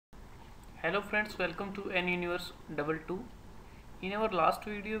Hello friends, welcome to Anuniverse 22. In our last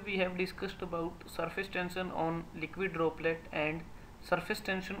video we have discussed about surface tension on liquid droplet and surface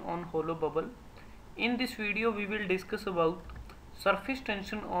tension on hollow bubble. In this video we will discuss about surface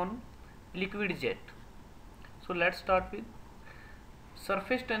tension on liquid jet. So let's start with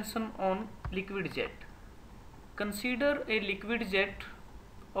surface tension on liquid jet. Consider a liquid jet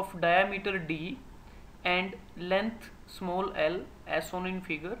of diameter d and length small l as shown in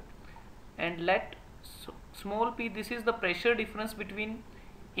figure, and let small p, this is the pressure difference between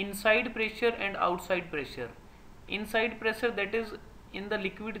inside pressure and outside pressure. Inside pressure, that is in the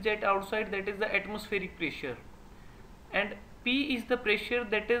liquid jet, outside, that is the atmospheric pressure, and p is the pressure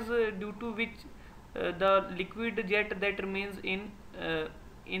that is due to which the liquid jet that remains in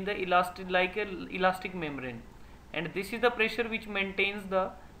the elastic membrane, and this is the pressure which maintains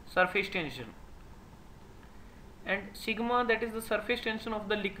the surface tension. And sigma, that is the surface tension of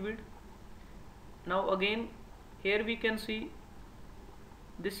the liquid. Now again here we can see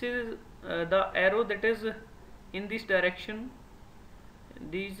this is the arrow that is in this direction.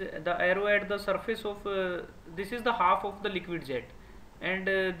 The arrow at the surface of this is the half of the liquid jet, and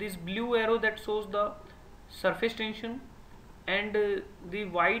this blue arrow that shows the surface tension, and the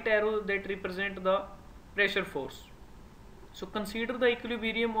white arrow that represent the pressure force. So consider the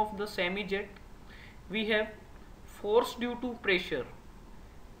equilibrium of the semi jet. We have force due to pressure,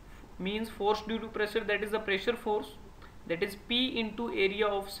 means force due to pressure, that is the pressure force, that is P into area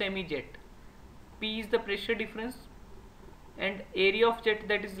of semi jet. P is the pressure difference, and area of jet,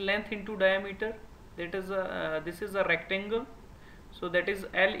 that is length into diameter, that is this is a rectangle, so that is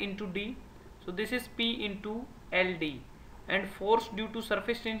L into D, so this is P into LD. And force due to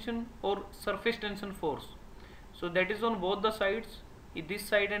surface tension or surface tension force, so that is on both the sides, this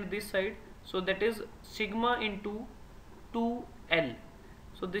side and this side, so that is sigma into 2L.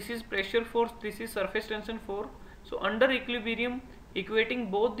 So this is pressure force, this is surface tension force. So under equilibrium, equating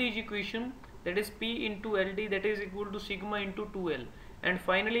both these equation, that is P into LD, that is equal to sigma into 2L, and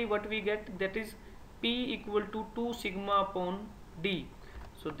finally what we get, that is P equal to 2 sigma upon D.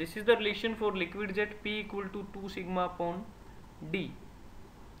 So this is the relation for liquid jet, P equal to 2 sigma upon D.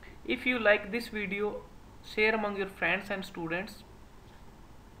 If you like this video, share among your friends and students.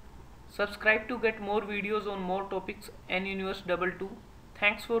 Subscribe to get more videos on more topics. Anuniverse 22.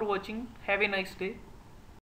 Thanks for watching. Have a nice day.